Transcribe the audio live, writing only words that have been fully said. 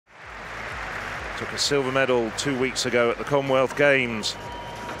Took a silver medal 2 weeks ago at the Commonwealth Games.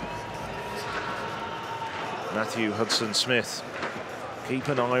 Matthew Hudson-Smith. Keep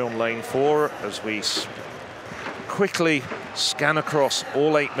an eye on lane 4 as we quickly scan across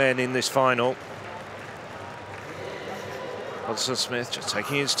all 8 men in this final. Hudson-Smith just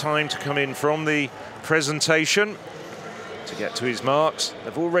taking his time to come in from the presentation to get to his marks.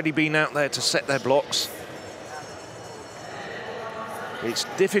 They've already been out there to set their blocks. It's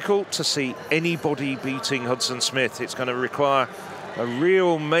difficult to see anybody beating Hudson-Smith. It's going to require a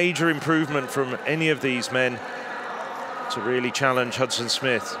real major improvement from any of these men to really challenge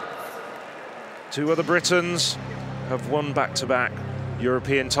Hudson-Smith. 2 other Britons have won back-to-back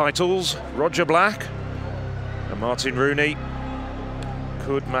European titles, Roger Black and Martin Rooney.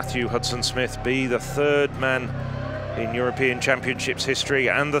 Could Matthew Hudson-Smith be the 3rd man in European Championships history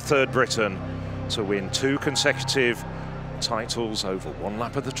and the 3rd Briton to win 2 consecutive titles over 1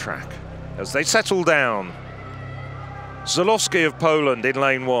 lap of the track? As they settle down, Zalowski of Poland in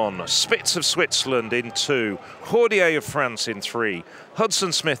lane 1, Spitz of Switzerland in 2, Hordier of France in 3,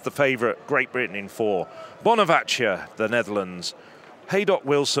 Hudson-Smith, the favourite, Great Britain in 4, Bonavaccia, the Netherlands,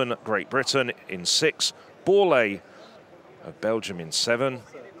 Haydock-Wilson, Great Britain in 6, Borlée of Belgium in 7,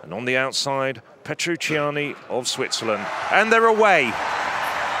 and on the outside, Petrucciani of Switzerland, and they're away.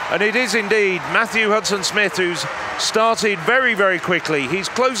 And it is indeed Matthew Hudson-Smith who's started very, very quickly. He's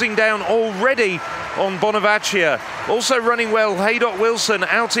closing down already on Bonavaccia. Also running well, Haydock-Wilson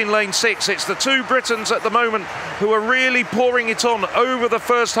out in lane 6. It's the 2 Britons at the moment who are really pouring it on over the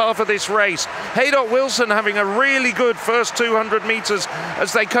first half of this race. Haydock-Wilson having a really good first 200 metres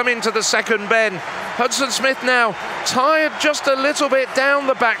as they come into the second bend. Hudson-Smith now tired just a little bit down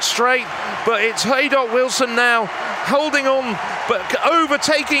the back straight, but it's Haydock-Wilson now holding on, but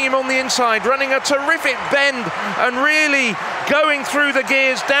overtaking him on the inside, running a terrific bend and really going through the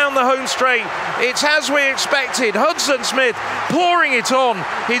gears down the home straight. It's as we expected. Hudson-Smith pouring it on.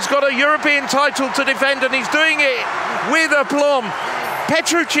 He's got a European title to defend and he's doing it with aplomb.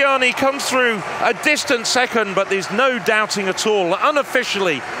 Petrucciani comes through a distant second, but there's no doubting at all.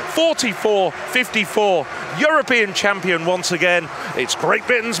 Unofficially, 44-54, European champion once again. It's Great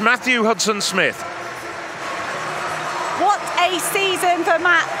Britain's Matthew Hudson-Smith. What a season for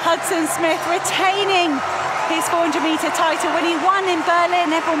Matt Hudson-Smith, retaining his 400-metre title. When he won in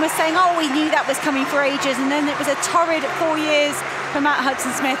Berlin, everyone was saying, oh, we knew that was coming for ages, and then it was a torrid 4 years for Matt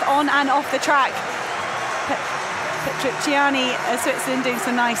Hudson-Smith on and off the track. Petrucciani of Switzerland doing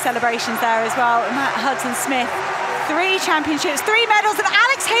some nice celebrations there as well. Matt Hudson-Smith, 3 championships, 3 medals, and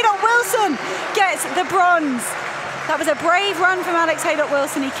Alex Haydock-Wilson gets the bronze. That was a brave run from Alex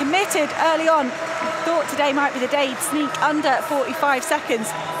Haydock-Wilson. He committed early on. Thought today might be the day he'd sneak under 45 seconds,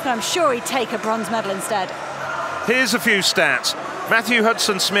 but I'm sure he'd take a bronze medal instead. Here's a few stats. Matthew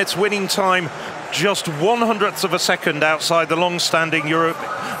Hudson-Smith's winning time just 1/100th of a second outside the long-standing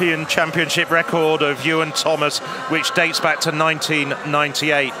European Championship record of Ewan Thomas, which dates back to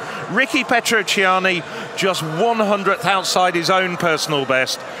 1998. Ricky Petrucciani just 1/100th outside his own personal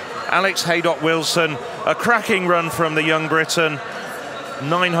best. Alex Haydock-Wilson, a cracking run from the young Briton,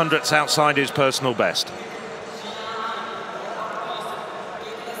 9/100ths outside his personal best.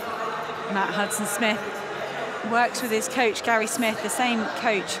 Matt Hudson-Smith works with his coach, Gary Smith, the same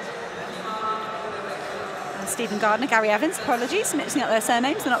coach as Stephen Gardner, Gary Evans, apologies, mixing up their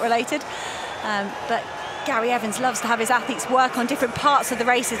surnames, they're not related. But Gary Evans loves to have his athletes work on different parts of the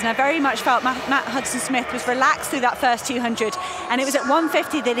races, and I very much felt Matt Hudson-Smith was relaxed through that first 200, and it was at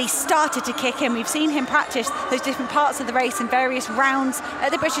 150 that he started to kick in. We've seen him practice those different parts of the race in various rounds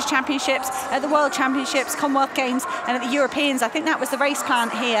at the British Championships, at the World Championships, Commonwealth Games, and at the Europeans. I think that was the race plan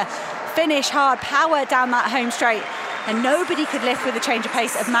here. Finish hard, power down that home straight, and nobody could lift with the change of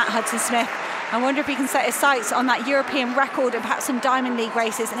pace of Matt Hudson-Smith. I wonder if he can set his sights on that European record and perhaps some Diamond League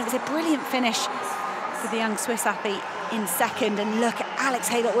races, and it was a brilliant finish for the young Swiss athlete in second. And look at Alex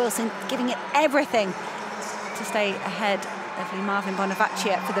Haydock-Wilson giving it everything to stay ahead of Marvin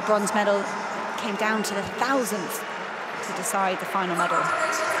Bonavaccia for the bronze medal. It came down to the 1,000th to decide the final medal.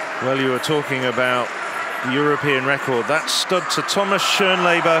 Well, you were talking about the European record. That stood to Thomas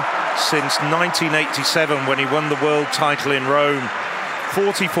Schönleber since 1987 when he won the world title in Rome.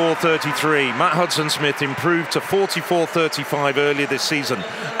 44.33. Matt Hudson-Smith improved to 44.35 earlier this season.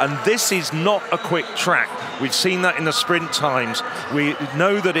 And this is not a quick track. We've seen that in the sprint times. We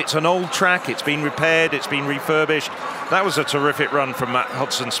know that it's an old track. It's been repaired. It's been refurbished. That was a terrific run from Matt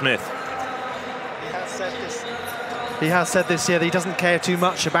Hudson-Smith. He has said this year that he doesn't care too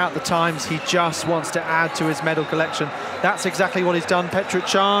much about the times. He just wants to add to his medal collection. That's exactly what he's done.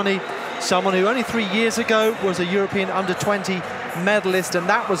 Petrucciani, someone who only 3 years ago was a European under-20 medalist, and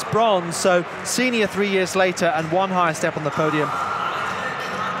that was bronze. So senior 3 years later and one higher step on the podium.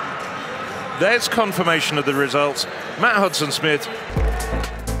 There's confirmation of the results. Matt Hudson-Smith